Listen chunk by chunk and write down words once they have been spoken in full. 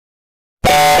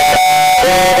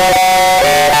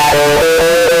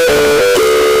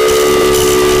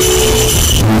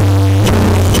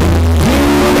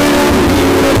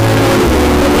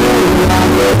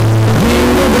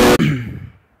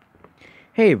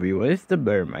Hey everyone, it's the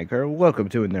Bear Maker. Welcome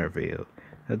to another video.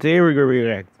 Now today we're gonna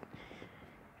react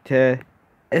to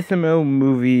SML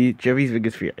movie Jeffy's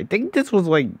Biggest Fear. I think this was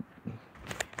like,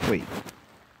 wait.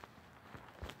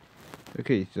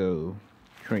 Okay, so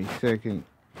 22nd.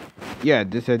 Yeah,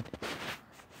 this had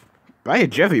buy a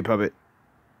Jeffy puppet.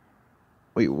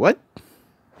 Wait, what?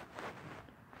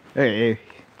 Hey.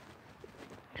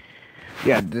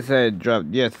 Yeah, this had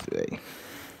dropped yesterday,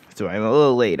 so I'm a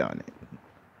little late on it.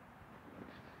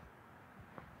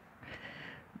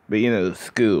 But you know,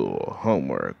 school,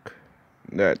 homework,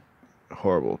 that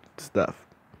horrible stuff.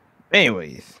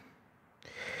 Anyways.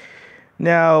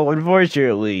 Now,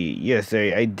 unfortunately,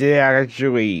 yesterday I did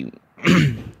actually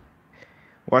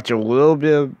watch a little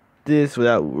bit of this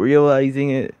without realizing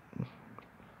it.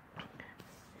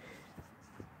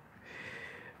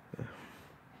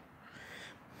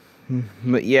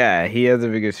 But yeah, he has the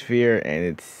biggest fear, and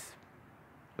it's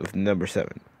with number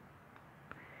 7.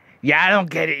 Yeah, I don't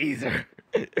get it either.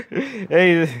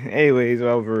 Anyways,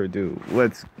 without further ado,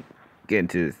 let's get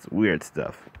into this weird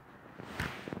stuff.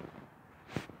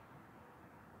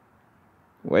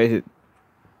 Why is it?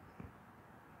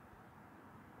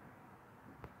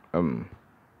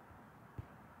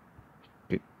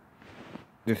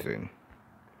 This thing.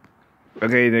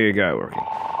 Okay, there you go, working.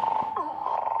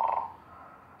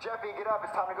 Jeffy, get up,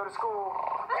 it's time to go to school.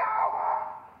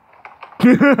 No!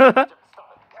 Jeffy,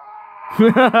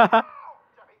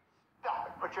 stop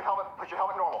it. Put your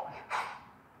helmet normal.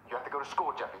 You have to go to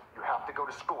school, Jeffy. You have to go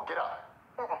to school. Get up.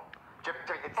 Jeffy,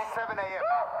 it's 7 a.m.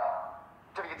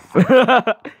 Jeffy, it's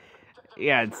 7.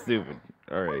 Yeah, it's stupid.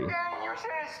 Alright. Daddy, you said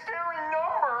a scary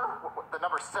number. The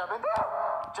number 7?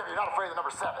 Jeffy, you're not afraid of the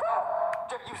number 7.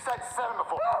 Jeffy, you said 7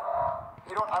 before.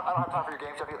 You don't. I don't have time for your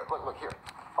games, Jeffy. Look here.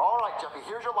 All right, Jeffy,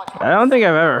 here's your lunch money. I don't think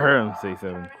I've ever heard him say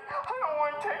 7. I don't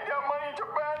want to take that money. It's a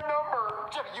bad number.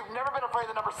 Jeffy, you've never been afraid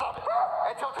of the number 7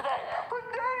 until today. But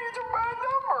Daddy, it's a bad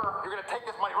number. You're gonna take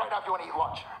this money right now if you want to eat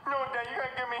lunch. No, Dad, you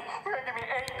gotta give me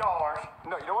 $8.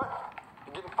 No, you know what?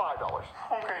 You're getting $5.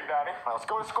 Okay, Daddy. All right, let's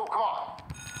go to school. Come on.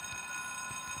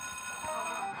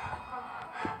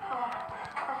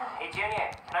 Hey,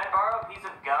 Junior, can I borrow a piece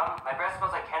of gum? My breath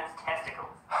smells like Ken's testicles.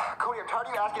 Cody, I'm tired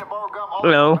of you asking to borrow gum all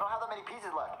Hello. the time. I don't have that many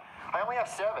pieces left. I only have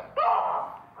 7.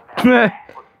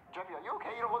 Jeffy, are you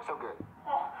okay? You don't look so good.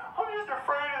 I'm just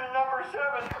afraid of the number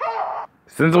 7.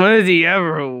 Since when has he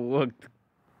ever looked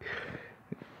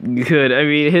good? I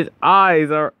mean, his eyes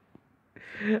are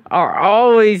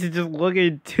always just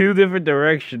looking 2 different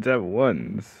directions at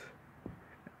once.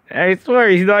 And I swear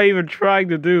he's not even trying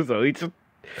to do so. He just,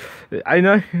 I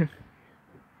know,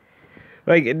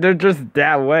 like they're just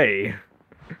that way.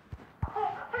 I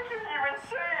can't even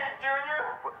say it, Junior.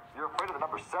 What, you're afraid of the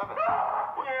number 7?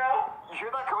 Yeah. You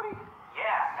hear that, Cody?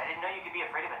 Yeah, I didn't know you could be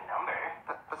afraid of a number.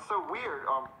 That's so weird.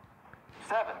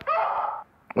 7.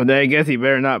 Well, then I guess he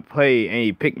better not play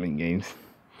any Pikmin games.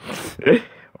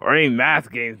 Or any math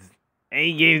games.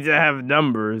 Any games that have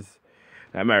numbers.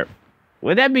 That matter.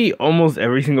 Would that be almost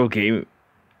every single game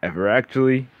ever,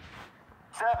 actually?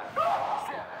 7. 6.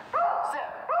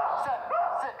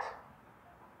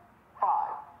 5.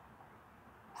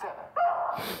 7.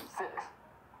 6.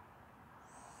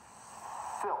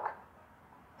 Silk.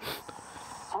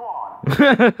 Swan.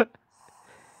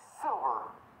 Silver.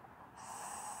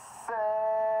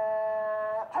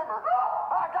 September.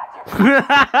 I got you.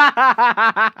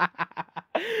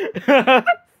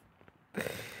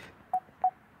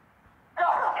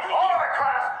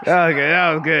 Okay,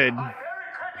 that was good. I'm very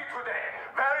cranky today.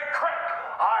 Very crank.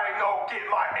 I don't get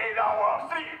my 8 hours of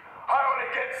sleep. I only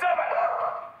get 7.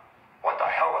 What the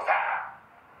hell was that?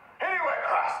 Anyway,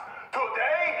 class,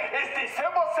 today is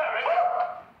December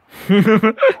 7th,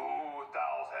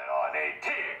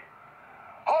 2018.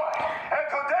 Alright, and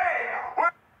today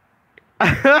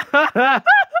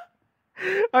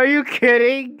Are you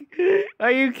kidding?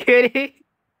 Are you kidding?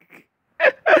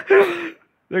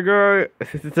 The girl,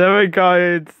 7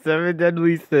 continents, 7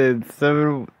 deadly sins, 7.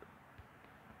 we're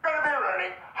going to be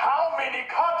learning how many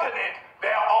continents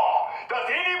there are. Does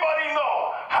anybody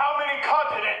know how many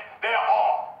continents there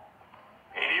are?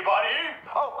 Anybody?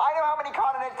 Oh, I know how many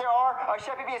continents there are.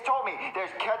 Chef B has told me.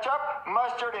 There's ketchup,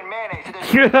 mustard, and mayonnaise. So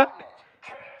there's 3 continents.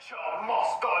 Ketchup,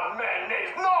 mustard,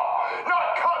 mayonnaise. No,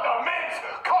 not condiments,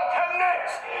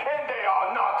 continents. And they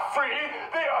are not free.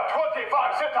 They are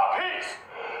 25 cents a piece.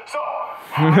 So,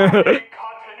 how many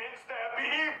continents there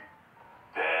be?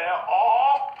 There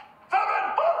are 7.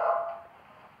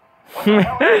 What the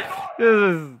hell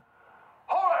is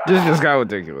This just got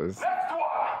ridiculous. Next one.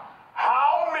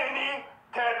 How many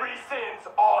deadly sins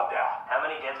are there? How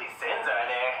many deadly sins are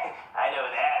there? I know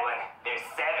that one. There's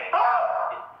 7.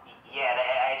 Yeah,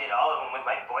 I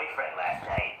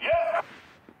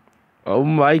Oh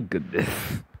my goodness.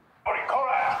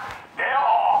 Correct. They're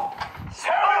all 7.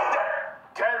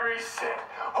 Gary said,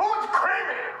 who's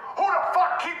creaming? Who the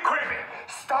fuck keep creaming?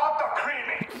 Stop the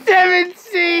creaming. 7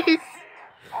 C's.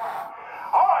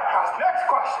 Alright, guys, next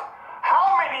question.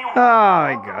 How many Oh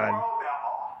my God.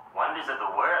 Wonders of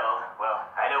the world? Well,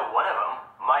 I know one of them.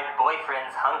 My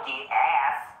boyfriend's hunky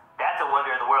ass. That's a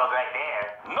wonder of the world right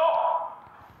there. No.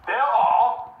 They're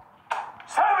all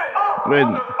 7. Wait.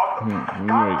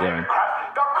 Goddamn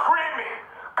crap. The creaming.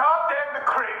 Goddamn the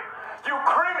cream. You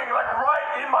creaming like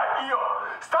right in my ear.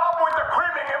 Stop with the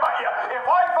creaming in my ear. If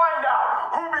I find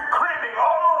out who be creaming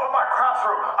all over my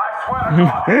classroom, I swear to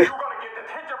God, you're gonna get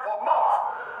detention for a month.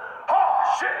 Oh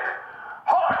shit.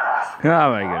 Hold on, guys. Oh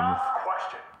my goodness. Last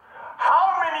question. How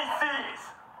many C's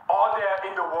are there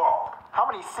in the world? How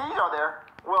many C's are there?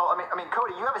 Well, I mean,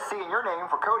 Cody, you have a C in your name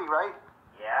for Cody, right?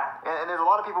 Yeah? And there's a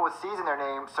lot of people with C's in their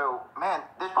name, so, man,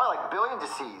 there's probably like billions of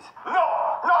C's. No,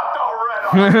 not the red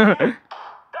one.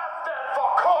 That stands for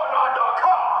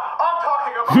corn.com. I'm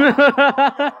talking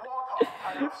about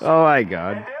Oh my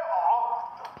God. and they're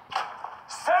all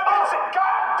 7.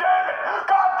 God damn it.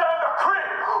 God damn the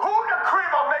cream. Who the cream?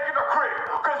 I'm making the cream.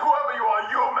 Because whoever you are,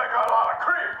 you'll make a lot of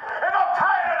cream. And I'm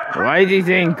tired of the cream. Why is he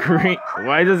saying cream?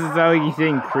 Why does it sound like he's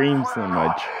saying cream so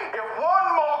much? If one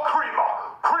more cream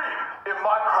in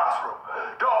my classroom,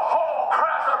 the whole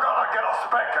class are gonna get a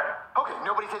spanking. Okay,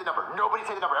 nobody say the number. Nobody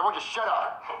say the number. Everyone just shut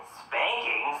up.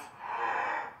 Spankings?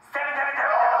 7.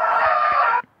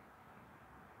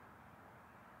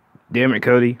 Damn it,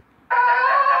 Cody. Then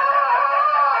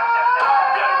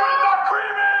we're not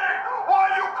creaming! Why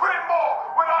you cream more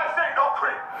when I say no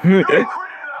cream? You cream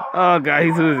now. Oh God,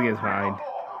 he's losing his mind.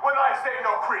 When I say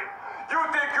no cream. You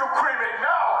think you're creaming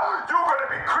now? You're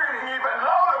gonna be creaming even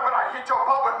louder when I hit your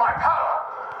butt with my paddle.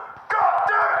 God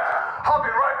damn it! I'll be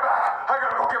right back. I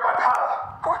gotta go get my paddle.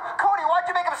 Cody, why'd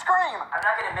you make him scream? I'm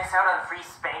not gonna miss out on free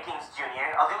spankings,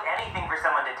 Junior. I'll do anything for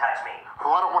someone to touch me.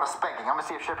 Well, I don't want a spanking. I'm gonna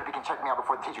see if Jeffy can check me out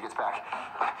before the teacher gets back.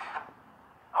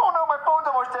 Oh no, my phone's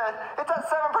almost dead. It's at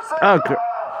 7%. Oh,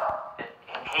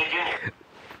 Hey, Junior.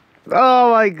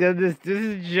 oh my goodness! This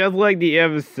is just like the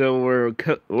episode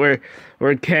where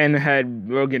Ken had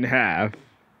broken half,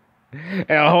 and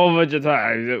a whole bunch of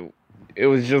times it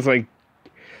was just like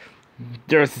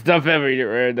there was stuff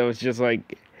everywhere that was just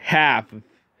like half.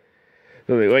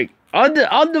 So like on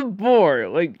the board,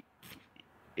 like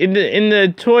in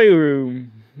the toy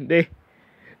room, they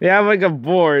have like a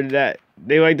board that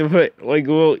they like to put like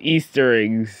little Easter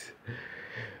eggs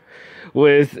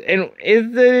with, and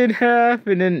is it in half,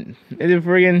 and then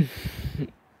friggin'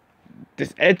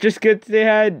 this etch a sketch they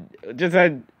had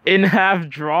in half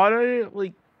drawn on it.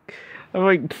 Like I'm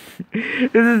like,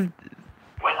 this is.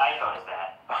 What iPhone is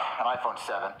that? An iPhone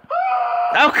 7.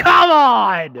 Oh come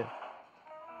on!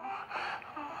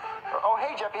 Oh,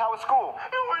 hey, Jeffy, how was school?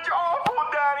 It was awful,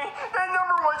 Daddy. That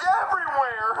number was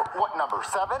everywhere. What number,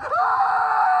 7?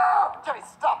 Jeffy,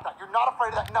 stop that. You're not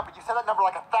afraid of that number. You said that number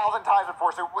like 1,000 times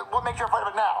before, so what makes you afraid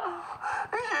of it now?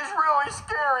 This is really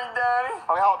scary, Daddy.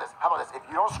 Okay, how about this? If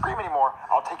you don't scream anymore,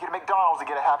 I'll take you to McDonald's to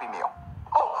get a Happy Meal.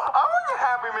 Oh, I want a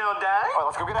Happy Meal, Daddy. All right,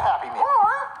 let's go get a Happy Meal.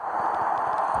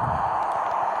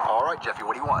 All right, Jeffy,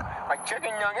 what do you want? A chicken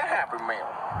nugget Happy Meal.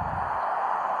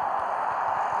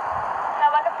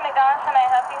 Welcome to McDonald's. Can I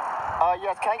help you?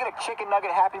 Yes, can I get a chicken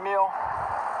nugget Happy Meal?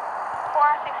 4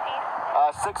 6 piece.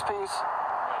 6-piece.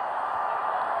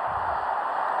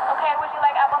 Okay, would you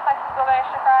like apple slices, burger,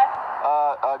 extra fries?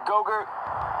 Go-gurt,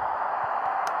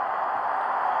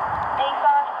 Any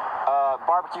sauce?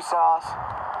 barbecue sauce,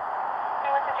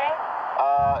 And what's the drink?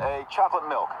 a chocolate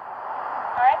milk.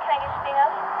 Alright, can I get anything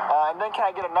else? And then can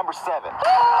I get a number 7?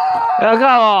 Oh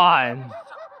come on!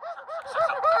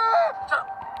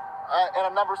 And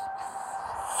a number 6.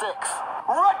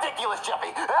 Ridiculous, Jeffy.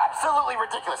 Absolutely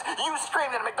ridiculous. You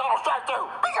screamed at a McDonald's drive-thru.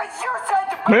 Because you said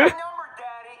to put a number,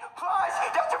 Daddy. Plus,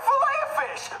 that's a fillet of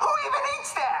fish. Who even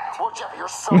eats that? Well, Jeffy, you're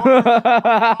so...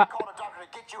 I called a doctor to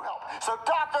get you help. So,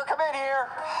 doctor, come in here.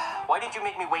 Why did you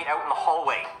make me wait out in the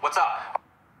hallway? What's up?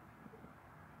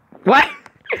 What?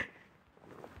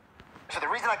 So the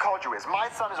reason I called you is my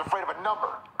son is afraid of a number.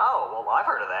 Oh, well, I've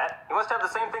heard of that. You must have the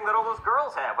same thing that all those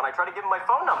girls have when I try to give them my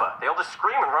phone number. They all just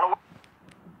scream and run away.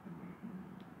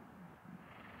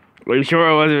 Are you sure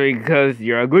it wasn't because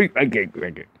you're ugly? Okay.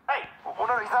 Hey! Well,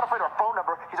 no, he's not afraid of a phone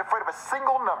number. He's afraid of a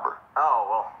single number.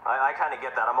 Oh, well, I kind of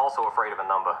get that. I'm also afraid of a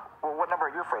number. Well, what number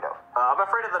are you afraid of? I'm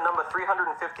afraid of the number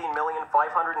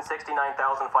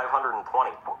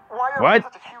 315,569,520. Why are What?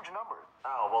 such a huge number?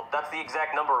 Oh, well, that's the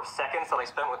exact number of seconds that I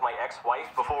spent with my ex-wife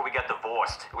before we got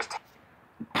divorced. It was 10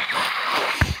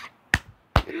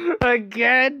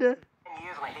 Again?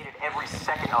 years and I hated every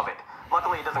second of it.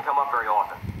 Luckily, it doesn't come up very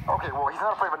often. Okay, well, he's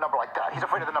not afraid of a number like that. He's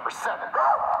afraid of the number 7.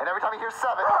 And every time he hears 7,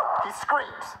 he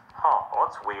screams. Huh, well,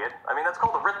 that's weird. I mean, that's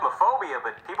called arithmophobia,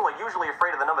 but people are usually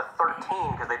afraid of the number 13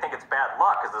 because they think it's bad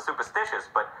luck because they're superstitious,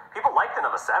 but people like the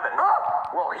number 7.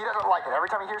 Well, he doesn't like it. Every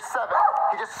time he hears 7,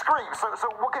 he just screams. So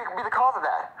what could be the cause of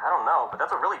that? I don't know, but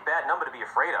that's a really bad number to be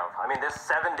afraid of. I mean, there's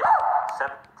that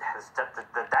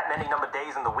many number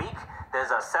days in the week.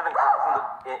 There's 7 colors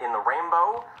in the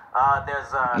rainbow. There's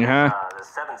 7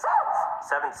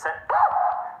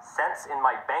 cents in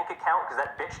my bank account because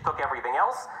that bitch took everything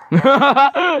else.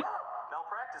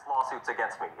 Malpractice lawsuits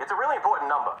against me. It's a really important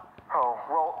number. Oh,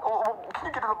 well, can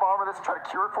you get to the bottom of this and try to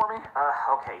cure it for me?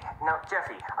 Okay. Now,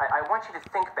 Jeffy, I want you to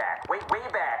think back, way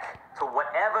back, to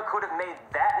whatever could have made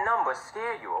that number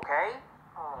scare you, okay?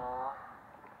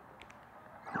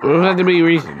 Doesn't have to be a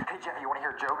reason. Hey, Jeffy, you want to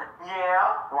hear a joke?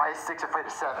 Yeah? Why is 6 afraid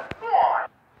of 7? Why?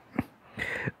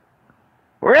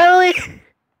 Really? It's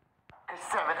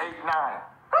 7, 8, 9.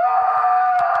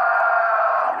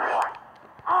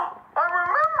 I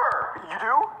remember! You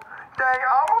do? Dang,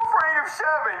 I'm afraid of 7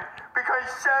 because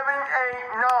 7,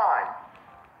 8, 9.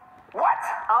 What?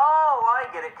 Oh, I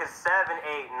get it, because 7,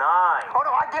 8, 9. Oh,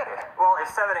 no, I get it. Well, if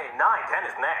 7, 8, 9, 10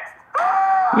 is next.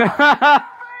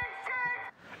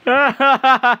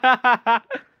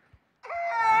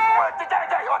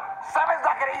 Look, 7's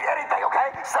not gonna eat anything, okay?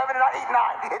 7 is not eating 9.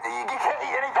 You can't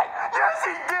eat anything. Yes,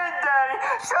 he did, Daddy.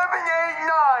 7, 8,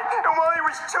 9. And while he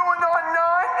was chewing on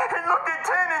 9, he looked at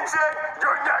 10 and said,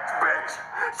 "You're next, bitch.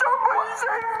 Somebody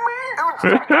save me." You just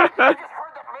heard that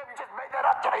from him. You just made that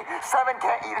up, Jeffy. 7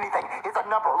 can't eat anything. It's a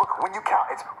number. Look, when you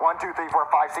count, it's 1, 2, 3, 4,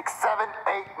 5, 6, 7,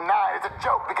 8, 9. It's a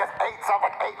joke because 8 sounds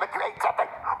like 8, like you ate something.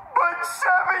 But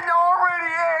 7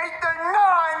 already ate the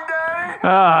 9, Daddy.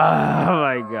 Oh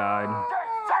my god.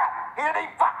 Shut up. He didn't eat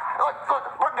fuck. Look,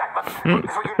 Dad. Look.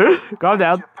 This is what you Calm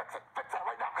down. Fix that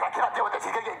right now, because I cannot deal with this.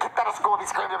 He's gonna get kicked out of school if he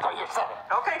screams every time he hears 7.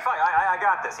 Okay, fine. I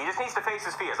got this. He just needs to face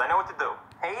his fears. I know what to do.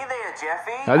 Hey there,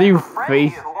 Jeffy. How do you I have a friend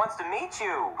face- here who wants to meet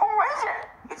you. Who is it?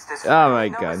 It's this Oh my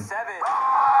number God. 7. You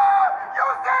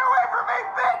stay away from me,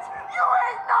 bitch. You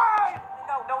ain't 9.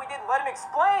 No, he didn't. Let him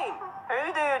explain.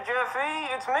 Hey there, Jeffy.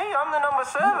 It's me. I'm the number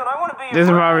 7. I want to be your This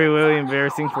is friend. probably really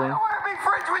embarrassing for him. I want to be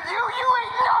friends with you. You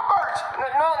ain't numbers.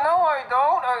 No, I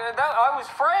don't. I was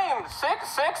framed.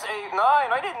 6, 8, 9.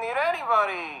 I didn't need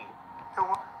anybody. It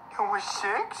was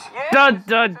 6? Yeah. Dun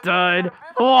dun dun.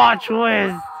 Watch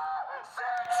Wiz. 6.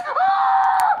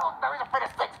 Now he's afraid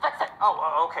of 6. Fix it.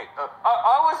 Oh, okay.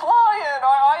 I was lying.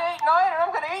 I ate 9, and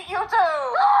I'm gonna eat you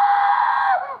too.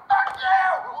 Fuck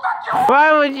you. Fuck you.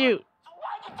 Why would you?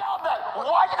 Why'd you tell him that?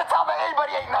 Why'd you tell him that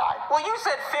anybody ate 9? Well, you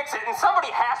said fix it, and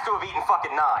somebody has to have eaten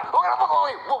fucking 9.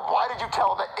 Wait. Well, why did you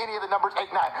tell him that any of the numbers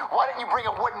 8, 9? Why didn't you bring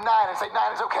a wooden 9 and say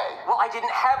 9 is okay? Well, I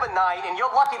didn't have a 9, and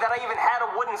you're lucky that I even had a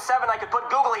wooden 7 I could put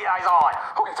googly eyes on.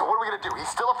 Okay, so what are we gonna do? He's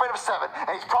still afraid of 7,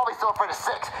 and he's probably still afraid of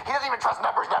 6. He doesn't even trust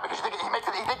numbers now because he thinks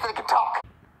that he can talk.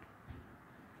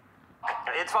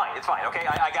 It's fine, okay?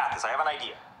 I got this. I have an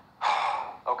idea.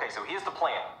 Okay, so here's the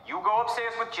plan. You go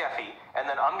upstairs with Jeffy, and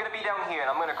then I'm gonna be down here, and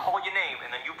I'm gonna call your name,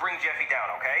 and then you bring Jeffy down,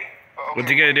 okay? What's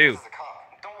he gonna do?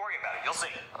 Don't worry about it. You'll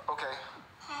see. Okay.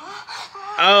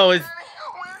 Oh,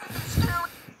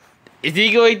 is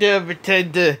he going to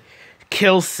pretend to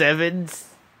kill 7s?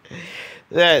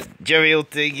 That Jeffy will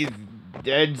think he's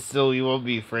dead, so he won't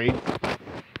be afraid.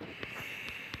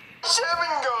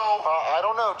 7 go. I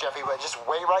don't know, Jeffy, but just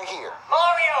wait right here.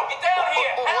 Mario, get down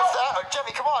here! What's that?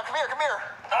 Jeffy, come on, come here.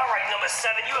 All right, number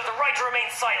 7, you have the right to remain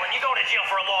silent. You're going to jail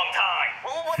for a long time.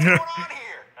 What's going on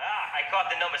here? I caught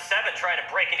the number 7 trying to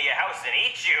break into your house and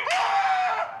eat you.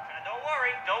 Don't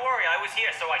worry. I was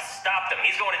here, so I stopped him.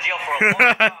 He's going to jail for a long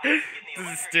time. This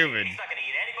is stupid. He's not going to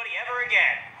eat anybody ever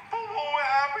again. But what would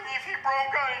happen if he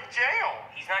broke out of jail?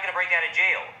 He's not going to break out of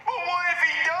jail. But what if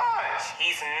he does?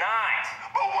 He's not.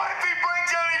 But what if he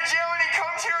breaks out of jail and he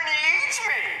comes here and he eats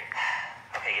me?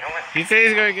 Okay, you know what? He said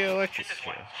he's gonna get electrocuted.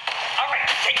 All right,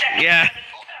 take that. Yeah.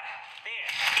 There,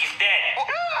 he's dead.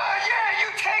 Yeah, you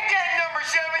take that, number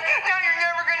 7. Now you're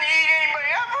never going to eat anybody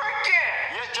ever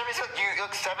again. Yeah, Jeffy said,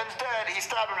 look, 7's dead. He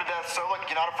stabbed him to death, so look,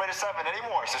 you're not afraid of 7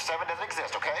 anymore. So 7 doesn't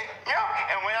exist, okay? Yeah,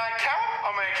 and when I count,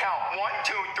 I'm going to count 1,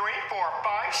 2, 3, 4,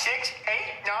 5, 6,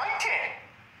 8, 9, 10.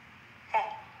 Oh,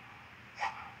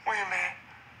 wait a minute.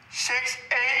 6,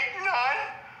 8, 9.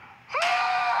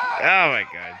 Oh my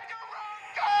god.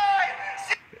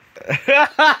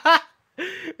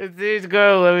 He's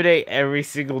gonna eliminate every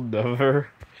single number.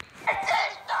 I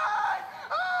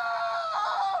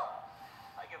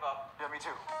give up. Yeah, me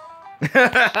too.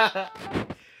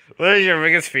 What is your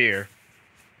biggest fear?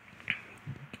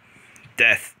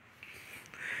 Death.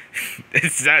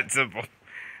 It's that simple.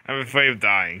 I'm afraid of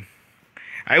dying.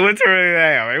 I literally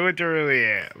am. I literally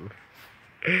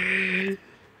am.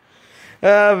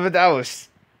 But that was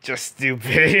just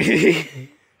stupid.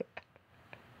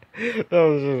 That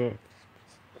was just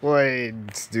plain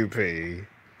stupid.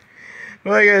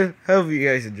 Well, I guess, hope you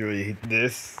guys enjoyed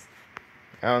this.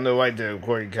 I don't know why the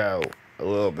recording cut out a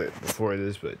little bit before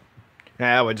this, but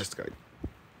I would just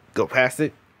go past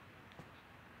it.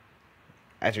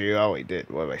 After you always did,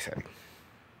 what am I saying?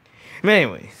 But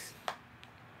anyways,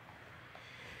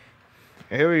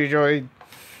 I hope you enjoyed.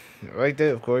 If you liked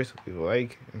it, of course, leave a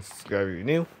like and subscribe if you're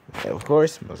new. And of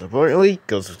course, most importantly,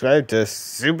 go subscribe to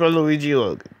Super Luigi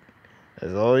Logan.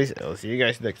 As always, I'll see you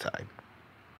guys next time.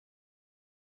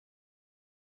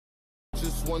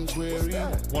 Just one query.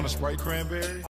 Want a Sprite cranberry?